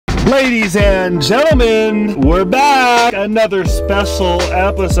Ladies and gentlemen, we're back. Another special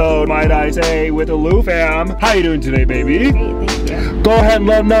episode, might I say, with the Lou fam. How you doing today, baby? Great, thank you. Go ahead and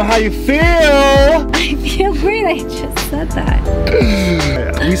let them know how you feel. I feel great. I just said that.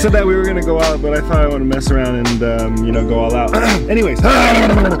 We said that we were gonna go out, but I thought I want to mess around and you know, go all out. Anyways. Are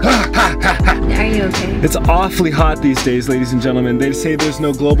you okay? It's awfully hot these days, ladies and gentlemen. They say there's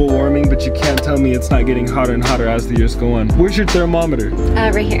no global warming, but you can't tell me it's not getting hotter and hotter as the years go on. Where's your thermometer?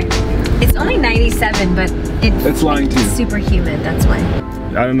 Right here. It's only 97, but it's lying to you. Super humid, that's why.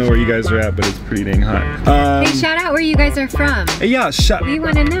 I don't know where you guys are at, but it's pretty dang hot. Hey, shout out where you guys are from. Yeah, We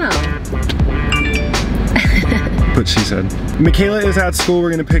want to know. What she said. Makayla is at school.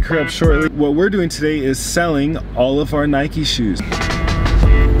 We're gonna pick her up shortly. What we're doing today is selling all of our Nike shoes.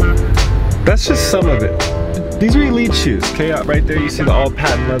 That's just some of it. These are elite shoes. Okay, right there you see the all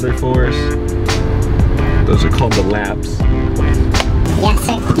patent leather fours. Those are called the Labs. Yes,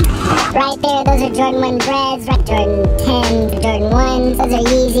 sir. Right there, those are Jordan 1 Breads, right? Jordan 10s, Jordan 1s, those are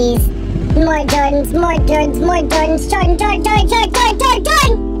Yeezys. More Jordans, more Jordans, more Jordans, Jordan, Jordan, Jordan, Jordan, Jordan,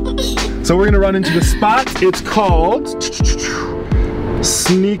 Jordan! So we're gonna run into the spot. It's called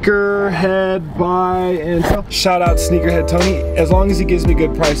Sneakerhead by and shout out Sneakerhead Tony. As long as he gives me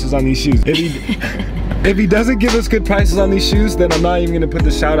good prices on these shoes. If he doesn't give us good prices on these shoes, then I'm not even gonna put the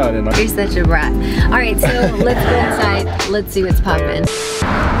shout out in. You're such a brat. All right, so let's go inside. Let's see what's poppin'.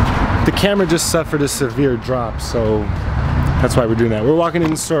 The camera just suffered a severe drop, so that's why we're doing that. We're walking in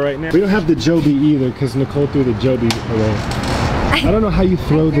the store right now. We don't have the Joby either, because Nicole threw the Joby away. I don't know how you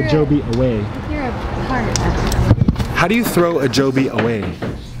throw the Joby away. You're a part. How do you throw a Joby away?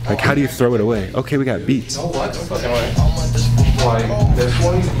 Like, how do you throw it away? Okay, we got Beats.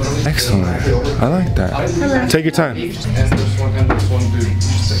 Excellent. I like that. Hello. Take your time.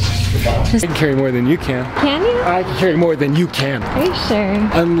 I can carry more than you can. Can you? I can carry more than you can. Are you sure?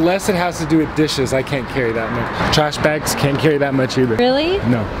 Unless it has to do with dishes, I can't carry that much. Trash bags can't carry that much either. Really?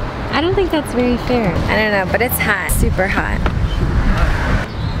 No. I don't think that's very fair. I don't know, but it's hot. Super hot.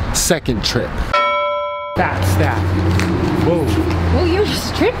 Second trip. That's that. Whoa. Oh, you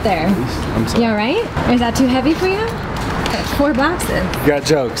just tripped there. I'm sorry. You alright? Is that too heavy for you? 4 boxes. You got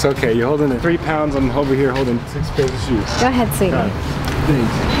jokes. Okay, you're holding it. 3 pounds. I'm over here holding 6 pairs of shoes. Go ahead, sweetie. Thanks.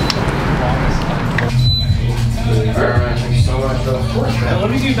 Alright, thank you so much. Let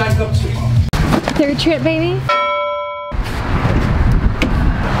me get back up to. Third trip, baby?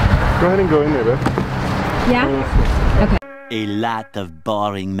 Go ahead and go in there, babe. Yeah? Okay. A lot of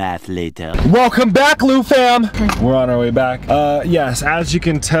boring math later. Welcome back, Lou fam. We're on our way back. Yes, as you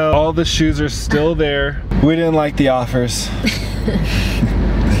can tell, all the shoes are still there. We didn't like the offers.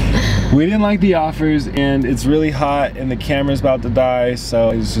 We didn't like the offers, and it's really hot, and the camera's about to die,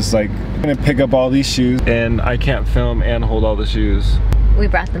 so it's just like, I'm gonna pick up all these shoes, and I can't film and hold all the shoes. We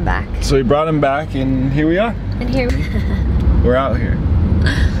brought them back. So we brought them back, and here we are. And here We're out here.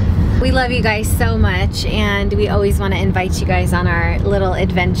 we love you guys so much, and we always want to invite you guys on our little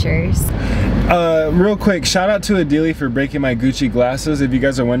adventures. Real quick, shout out to Adili for breaking my Gucci glasses. If you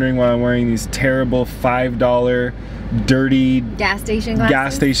guys are wondering why I'm wearing these terrible $5 dirty gas station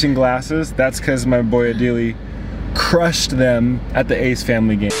glasses, that's because my boy Adili crushed them at the Ace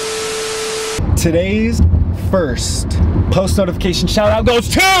family game. Today's first post notification shout out goes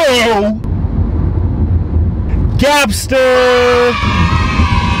to Gabster.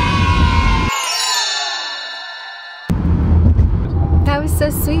 That was so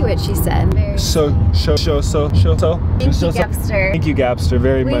sweet what she said. Very Thank you, Gabster. Thank you, Gabster,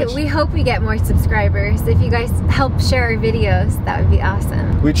 very much. We hope we get more subscribers. If you guys help share our videos, that would be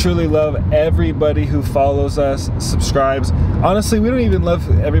awesome. We truly love everybody who follows us, subscribes. Honestly, we don't even love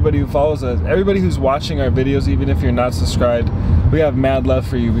everybody who follows us. Everybody who's watching our videos, even if you're not subscribed, we have mad love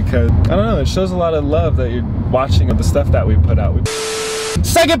for you because, I don't know, it shows a lot of love that you're watching the stuff that we put out.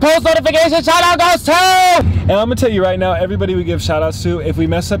 Second post notification shout out goes to, and I'm gonna tell you right now, everybody we give shout outs to, if we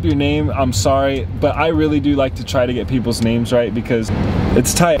mess up your name, I'm sorry, but I really do like to try to get people's names right because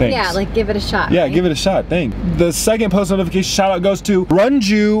it's tight. Thanks. Yeah, like give it a shot. Yeah, right? Give it a shot. Thanks. The second post notification shout out goes to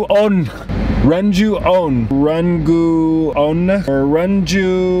Runju On. Runju On. Rungu On. Or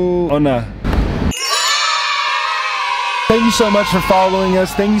Runju Ona. Thank you so much for following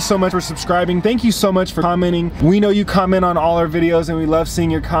us. Thank you so much for subscribing. Thank you so much for commenting. We know you comment on all our videos and we love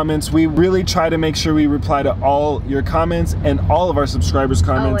seeing your comments. We really try to make sure we reply to all your comments and all of our subscribers'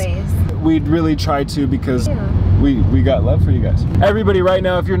 comments. Always. We'd really try to because we got love for you guys. Everybody right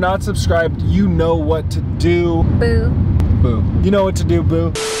now, if you're not subscribed, you know what to do. Boo. Boo. You know what to do,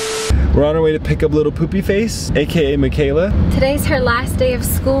 boo. We're on our way to pick up little Poopy Face, aka Makayla. Today's her last day of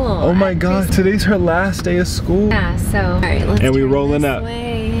school. Oh my god, today's her last day of school. Yeah, so alright, let's and we're turn rolling this up.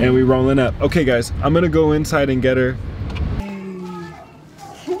 way. And we rolling up. Okay guys, I'm gonna go inside and get her.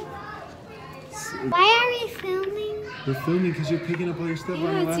 Why are we filming? We're filming because you're picking up all your stuff on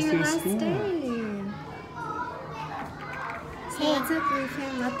the last day of school. So what's up, Blue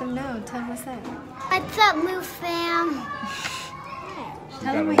Fam? Let them know. Tell them what's up. What's up, Blue Fam?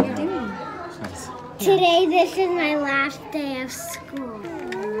 Tell them what you're doing. Today, this is my last day of school.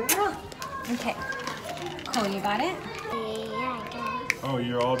 Okay. Cole, you got it? Yeah, I guess. Oh,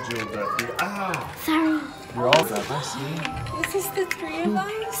 you're all jeweled up. Ah! Sorry. You're all up, I see. Is this the three of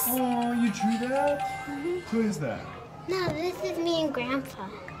us? Oh, you drew that? Who is that? No, this is me and Grandpa.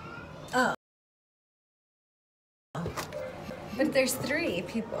 Oh. But there's 3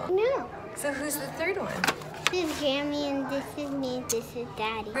 people. No. So who's the third one? This is Grammy and this is me and this is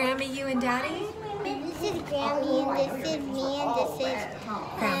Daddy. Grammy, you and Daddy? This is Grammy and this is me and this is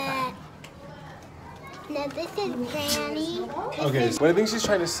Grandpa. No, this is Granny. Okay, what I think she's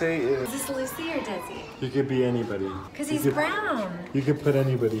trying to say is Is this Lucy or Desi? you could be anybody. Because he's brown. You could put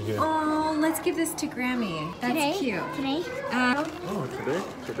anybody here. Oh, let's give this to Grammy. That's Today? cute. Today? Oh,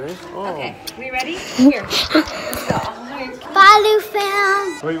 today? Oh. Okay, we ready? Here. Let's go. Bye, Lou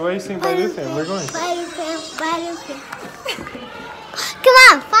Fam. Wait, why are you saying bye, Lou Fam? We're going. Bye, Lou Fam. Bye, Lou Fam. Come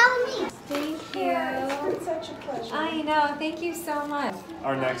on, follow me. Thank you. It's such a pleasure. I know. Thank you so much.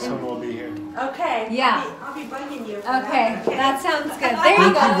 Our next one will be here. Okay. Yeah. I'll be bugging you. Okay, that sounds good. There you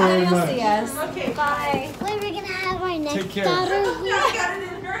go. Thank you very Then you'll much. see us. Okay. Bye. Wait, we're gonna have our next Take care. daughter I here. got it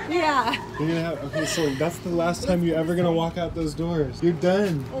in her hand. Yeah. You're gonna have, okay, so that's the last time you're ever gonna walk out those doors. You're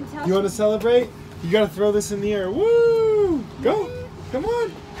done. Until- You wanna celebrate? You gotta throw this in the air. Woo! Go! Come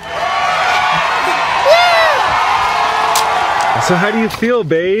on! So how do you feel,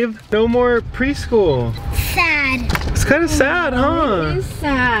 babe? No more preschool. Sad. It's kind of sad, It huh? is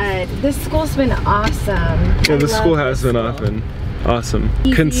sad. This school's been awesome. Yeah, I the love school has this been school. awesome.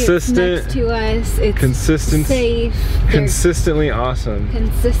 Easy, Consistent. It's next to us. It's Consistent. safe. They're Consistently awesome.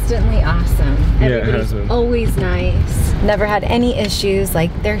 consistently awesome. Yeah, it Everybody's has been. always nice. Never had any issues. Like,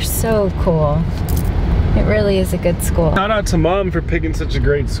 they're so cool. It really is a good school. Shout out to Mom for picking such a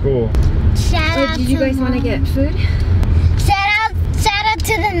great school. Shout out Did you to guys want to Mom. get food? Shout out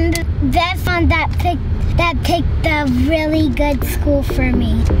to the best one that picked a really good school for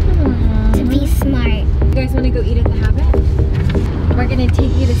me to be smart. You guys want to go eat at the Habit? We're going to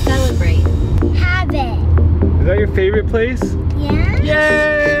take you to celebrate. Have it. Is that your favorite place? Yeah?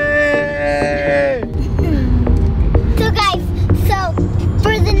 Yay! So guys,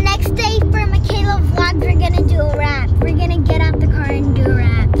 for the next day for Makayla vlog, we're gonna do a wrap. We're gonna get out the car and do a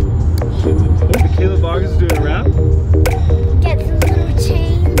wrap. Makayla Vlog is doing a rap? Get some little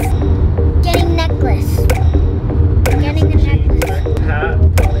chains. Getting necklace. Getting a necklace. Hat,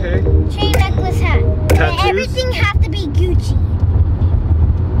 okay. Chain, necklace, hat. And Tattoos? everything has to be Gucci.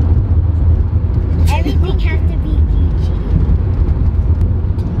 Everything has to be Gucci.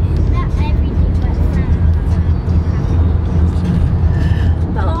 Not everything, but some.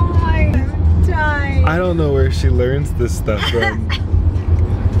 Oh my God. I don't know where she learns this stuff from.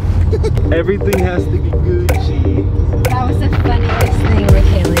 Everything has to be Gucci. That was the funniest thing,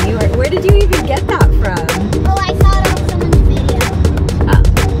 Makayla. Where did you even get that from? Oh, I saw it on someone's video.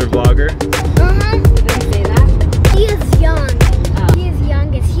 The vlogger? Uh-huh. Did they say that? He is young. Oh. He is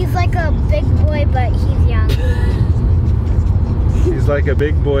youngest. He's like a big boy, but he's young. He's like a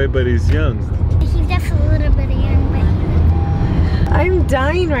big boy, but he's young. He's just a little bit young, but I'm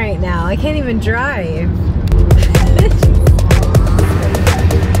dying right now. I can't even drive.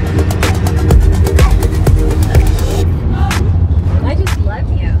 I just love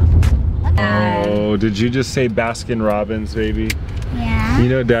you. Oh, did you just say Baskin Robbins, baby? yeah. You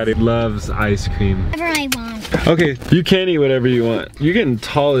know Daddy loves ice cream. Whatever I want. Okay, you can eat whatever you want. You're getting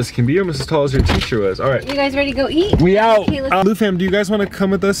tall as can be. You're almost as tall as your teacher was. All right. You guys ready to go eat? We out. Okay, let's Lou Fam, do you guys want to come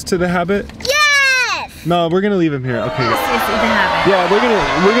with us to the Habit? Yes! No, we're gonna leave him here. Okay. see the Habit. Yeah, we're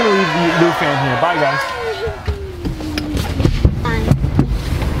gonna leave Lou Fam here. Bye, guys. Bye.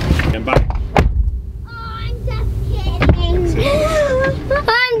 And bye. Oh, I'm just kidding.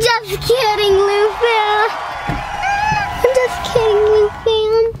 I'm just kidding, Lou Fam. I'm just kidding, Lou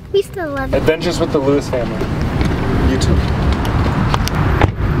Fam. We still love you. Adventures with the Lewis family. YouTube.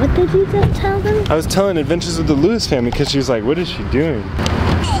 What did you just tell them? I was telling Adventures with the Lewis family because she was like, what is she doing?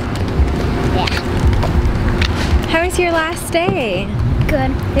 How was your last day?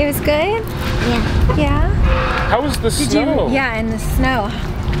 Good. It was good? Yeah. Yeah? How was the snow? Yeah, in the snow.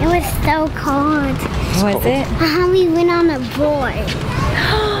 It was so cold. Was it? We went on a board.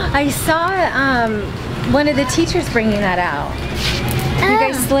 I saw one of the teachers bringing that out. You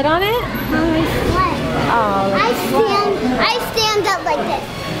guys slid on it? On my sled. Oh, I stand up like this.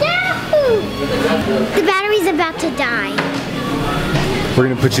 The battery's about to die. We're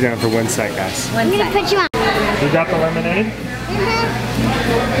gonna put you down for 1 sec, guys. I'm gonna put you on. You got the lemonade? You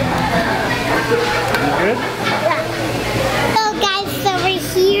good? So guys, so we're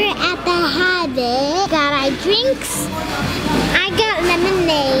here at the Habit. Got our drinks. I got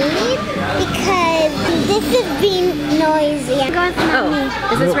lemonade because this is being noisy. I'm going with mommy.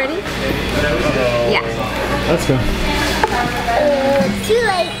 Is this ready? Yeah. Let's go. Too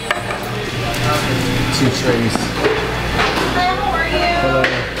late. 2 trays. How are you? Hello.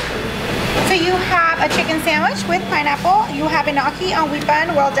 So you have a chicken sandwich with pineapple. You have a gnocchi on wheat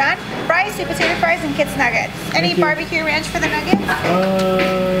bun, well done. Fries, sweet potato fries, and kids nuggets. Any barbecue ranch for the nuggets?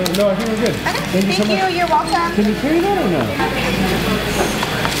 No, I think we're good. Okay. Thank you so much. You're welcome. Can you carry that or no?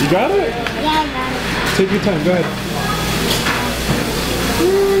 You got it? Yeah, I got it. Take your time, go ahead.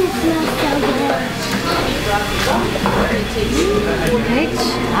 It smells so good. Good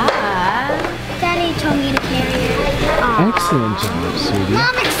job. Daddy told me to carry it. Excellent job, sweetie.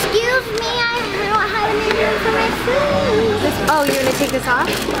 Mom, excuse me. I don't have any room for my food. Oh, you're gonna take this off?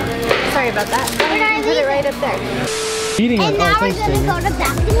 Sorry about that. Where did I Put leave it right up there. Eating And it. now Oh, we're thanks, gonna Jamie. go to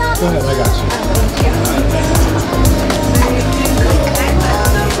Baskin Robbins. Go ahead, I got you.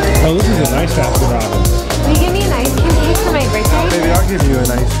 Oh, this is a nice Baskin Robbins. Will you give me an ice cream cake for my birthday? Baby, I'll give you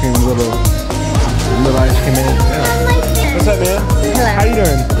an ice cream, little ice cream in. Yeah. What's up, man? Hello. How you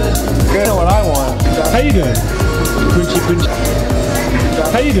doing? Good. I know what I want. How you doing? Punchy, punchy.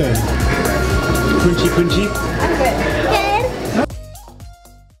 How you doing? Punchy, punchy. I'm good. Good.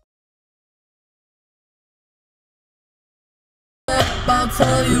 I'll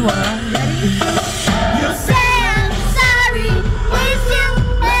tell you why. You say I'm sorry, wish you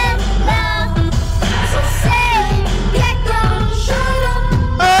had love. So say, get gone, shut up.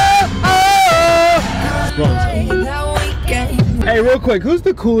 That weekend, Hey, real quick, who's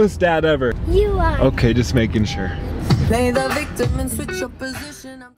the coolest dad ever? You are. Okay, just making sure. play the victim and switch your position.